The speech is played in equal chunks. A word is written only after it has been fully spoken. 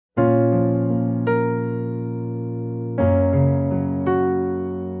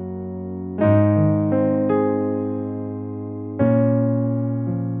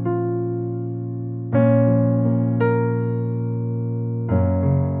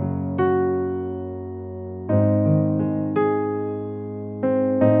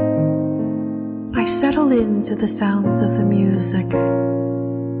I settle into the sounds of the music.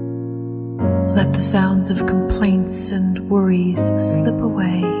 Let the sounds of complaints and worries slip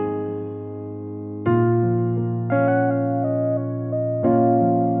away.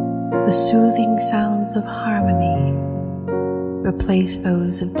 The soothing sounds of harmony replace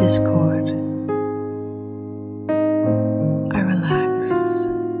those of discord. I relax.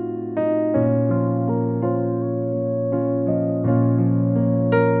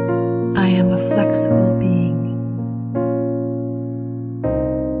 I am a flexible being.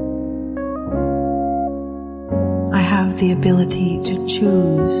 I have the ability to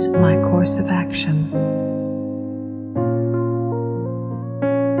choose my course of action.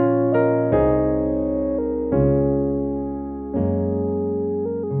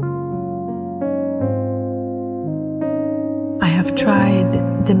 I have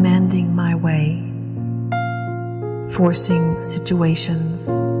tried demanding my way, forcing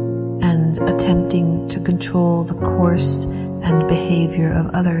situations, and attempting to control the course and behavior of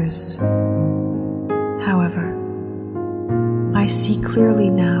others. However, I see clearly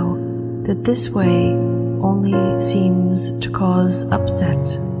now that this way only seems to cause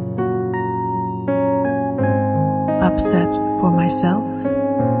upset. Upset for myself,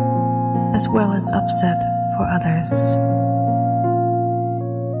 as well as upset for others.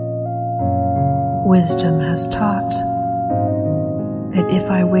 Wisdom has taught that if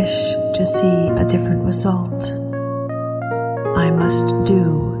I wish to see a different result, I must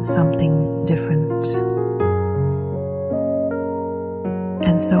do something different.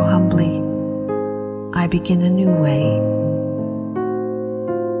 And so humbly, I begin a new way,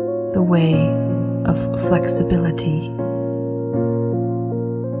 the way of flexibility.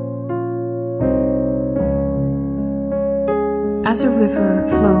 As a river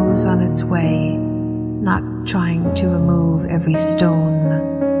flows on its way, not trying to remove every stone,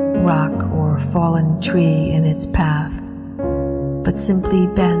 rock, or fallen tree in its path, but simply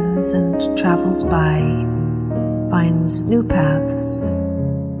bends and travels by, finds new paths,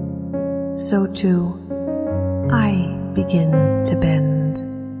 so too I begin to bend,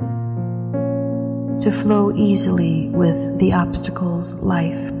 to flow easily with the obstacles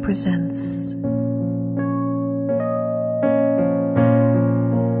life presents.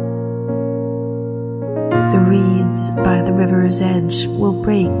 The reeds by the river's edge will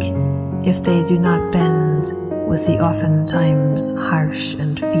break if they do not bend with the oftentimes harsh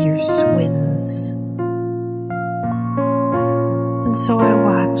and fierce winds. And so I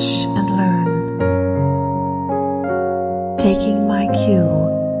watch and learn, taking my cue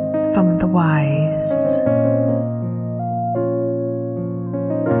from the wise.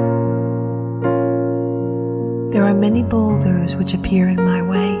 There are many boulders which appear in my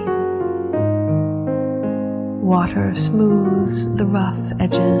way. Water smooths the rough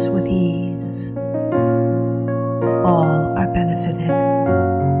edges with ease. All are benefited.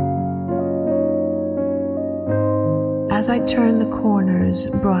 As I turn the corners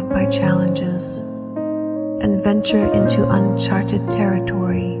brought by challenges and venture into uncharted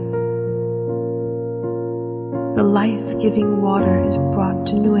territory, the life-giving water is brought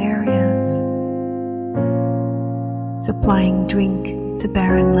to new areas, supplying drink to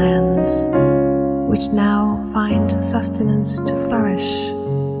barren lands, which now find sustenance to flourish.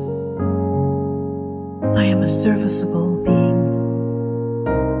 I am a serviceable being.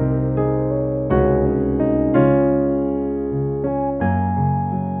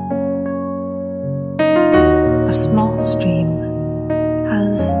 A small stream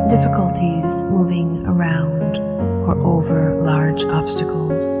has difficulties moving around or over large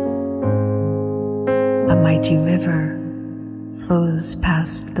obstacles. A mighty river flows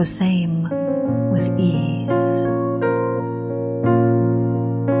past the same with ease.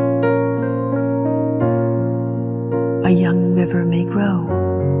 A young river may grow.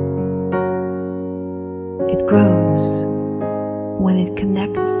 It grows when it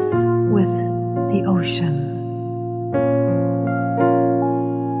connects with the ocean.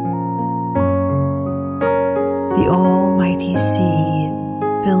 The almighty sea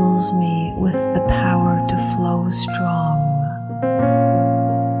fills me with the power to flow strong.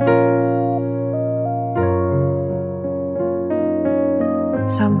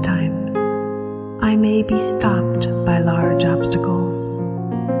 Sometimes I may be stopped by large obstacles,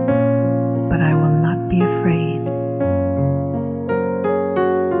 but I will not be afraid.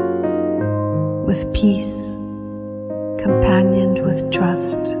 With peace, companioned with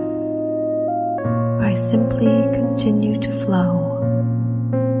trust, I simply continue to flow,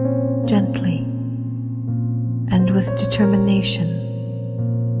 gently and with determination,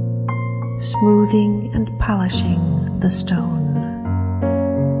 smoothing and polishing the stone.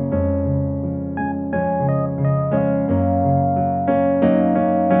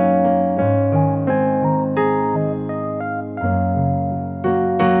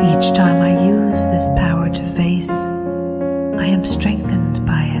 Each time I use this power to face, I am strengthened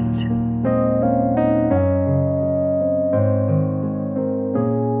by it.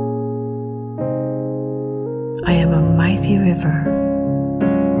 I am a mighty river,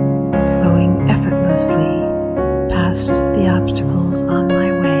 flowing effortlessly past the obstacles on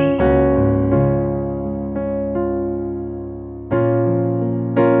my way.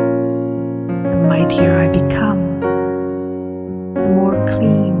 The mightier I become, the more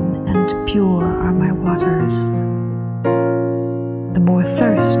clean and pure are my waters, the more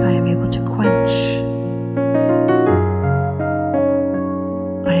thirst I am able to quench.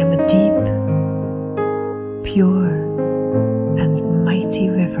 I am a deep, pure, and mighty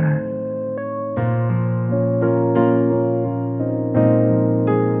river.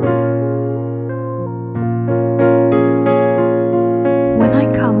 When I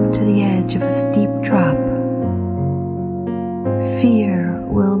come to the edge of a steep drop, fear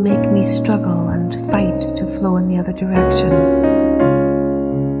will make me struggle and fight to flow in the other direction.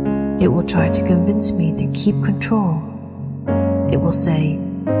 It will try to convince me to keep control. It will say,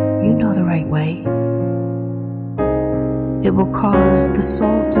 "You know the right way." It will cause the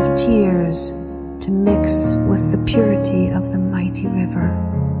salt of tears to mix with the purity of the mighty river.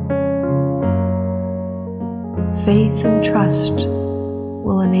 Faith and trust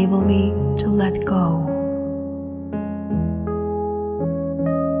will enable me to let go.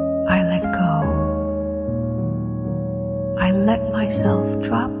 I let go. I let myself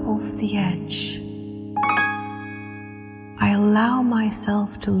drop over the edge. I allow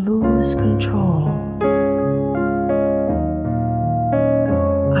myself to lose control.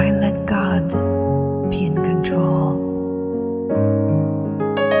 I let God be in control.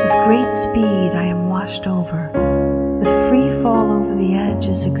 With great speed I am washed over. The free fall over the edge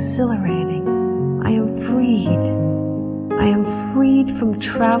is exhilarating. I am freed. I am freed from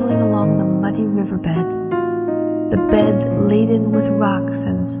traveling along the muddy riverbed, the bed laden with rocks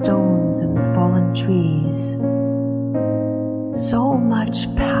and stones and fallen trees. So much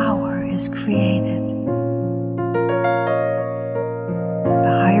power is created.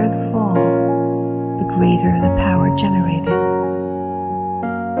 The higher the fall, the greater the power generated.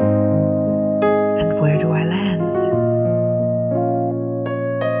 And where do I land?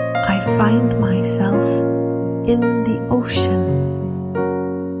 I find myself in the ocean.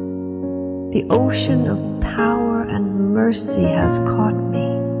 The ocean of power and mercy has caught me.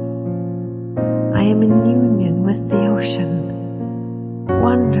 I am in union with the ocean.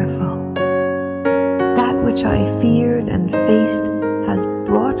 Wonderful. That which I feared and faced has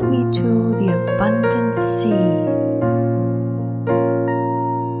brought me to the abundant sea.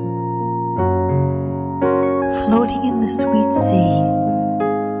 Floating in the sweet sea,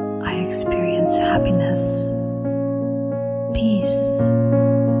 I experience happiness, peace,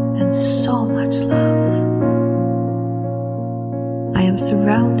 and so much love. I am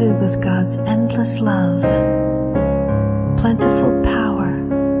surrounded with God's endless love, plentiful power,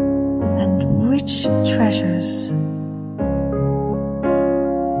 and rich treasures.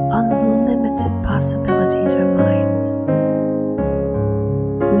 Unlimited possibilities are mine.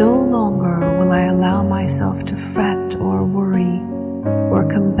 No longer will I allow myself to fret or worry or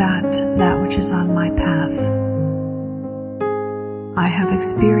combat that which is on my path. I have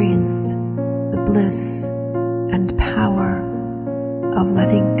experienced the bliss and power of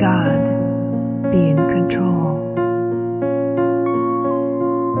letting God be in control.